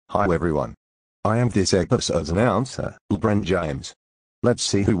Hi everyone. I am this episode's announcer, Brent James. Let's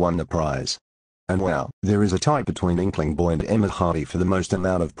see who won the prize. And wow, there is a tie between Inkling Boy and Emma Hardy for the most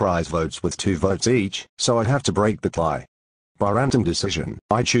amount of prize votes with 2 votes each, so I have to break the tie. By random decision,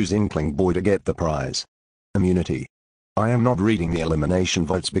 I choose Inkling Boy to get the prize. Immunity. I am not reading the elimination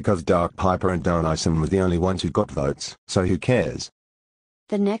votes because Dark Piper and Evilnissan were the only ones who got votes, so who cares?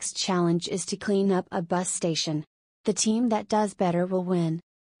 The next challenge is to clean up a bus station. The team that does better will win.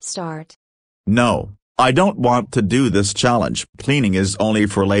 Start. No, I don't want to do this challenge. Cleaning is only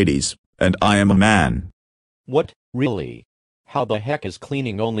for ladies, and I am a man. What, really? How the heck is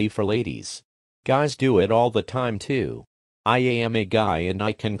cleaning only for ladies? Guys do it all the time too. I am a guy and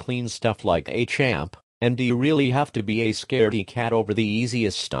I can clean stuff like a champ, and do you really have to be a scaredy cat over the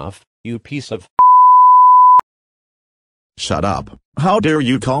easiest stuff, you piece of Shut up. How dare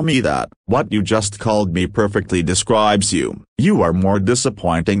you call me that? What you just called me perfectly describes you. You are more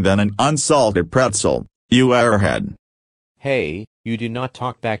disappointing than an unsalted pretzel, you airhead. Hey, you do not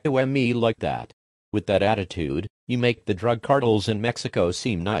talk back to me like that. With that attitude, you make the drug cartels in Mexico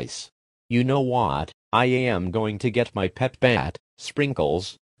seem nice. You know what, I am going to get my pet bat,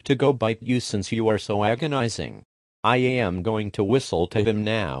 Sprinkles, to go bite you since you are so agonizing. I am going to whistle to him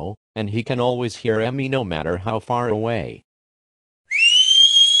now, and he can always hear me no matter how far away.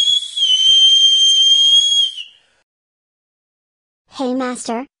 Hey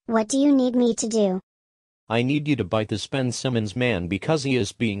master, what do you need me to do? I need you to bite this Ben Simmons man because he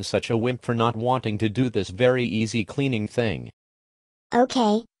is being such a wimp for not wanting to do this very easy cleaning thing.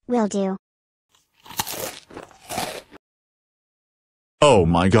 Okay, will do. Oh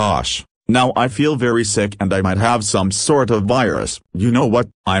my gosh. Now I feel very sick and I might have some sort of virus. You know what,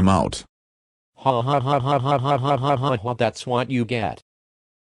 I'm out. Ha ha ha ha ha ha ha ha ha ha, that's what you get.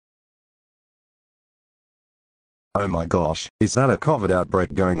 Oh my gosh, is that a COVID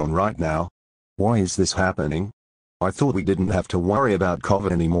outbreak going on right now? Why is this happening? I thought we didn't have to worry about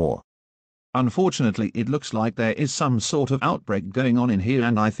COVID anymore. Unfortunately, it looks like there is some sort of outbreak going on in here,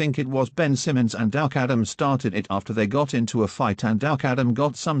 and I think it was Ben Simmons and Dark Adam started it after they got into a fight and Dark Adam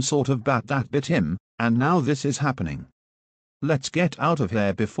got some sort of bat that bit him, and now this is happening. Let's get out of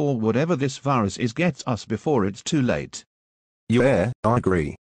here before whatever this virus is gets us before it's too late. Yeah, I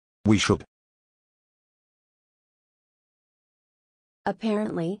agree. We should.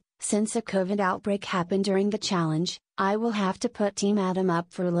 Apparently, since a COVID outbreak happened during the challenge, I will have to put Team Adam up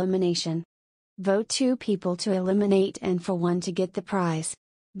for elimination. Vote 2 people to eliminate and for 1 to get the prize.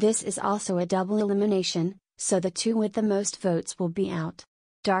 This is also a double elimination, so the 2 with the most votes will be out.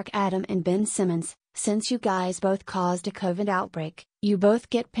 Dark Adam and Ben Simmons, since you guys both caused a COVID outbreak, you both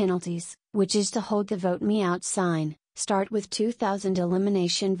get penalties, which is to hold the vote me out sign, start with 2,000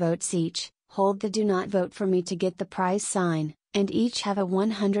 elimination votes each, hold the do not vote for me to get the prize sign, and each have a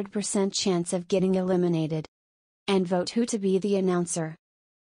 100% chance of getting eliminated. And vote who to be the announcer.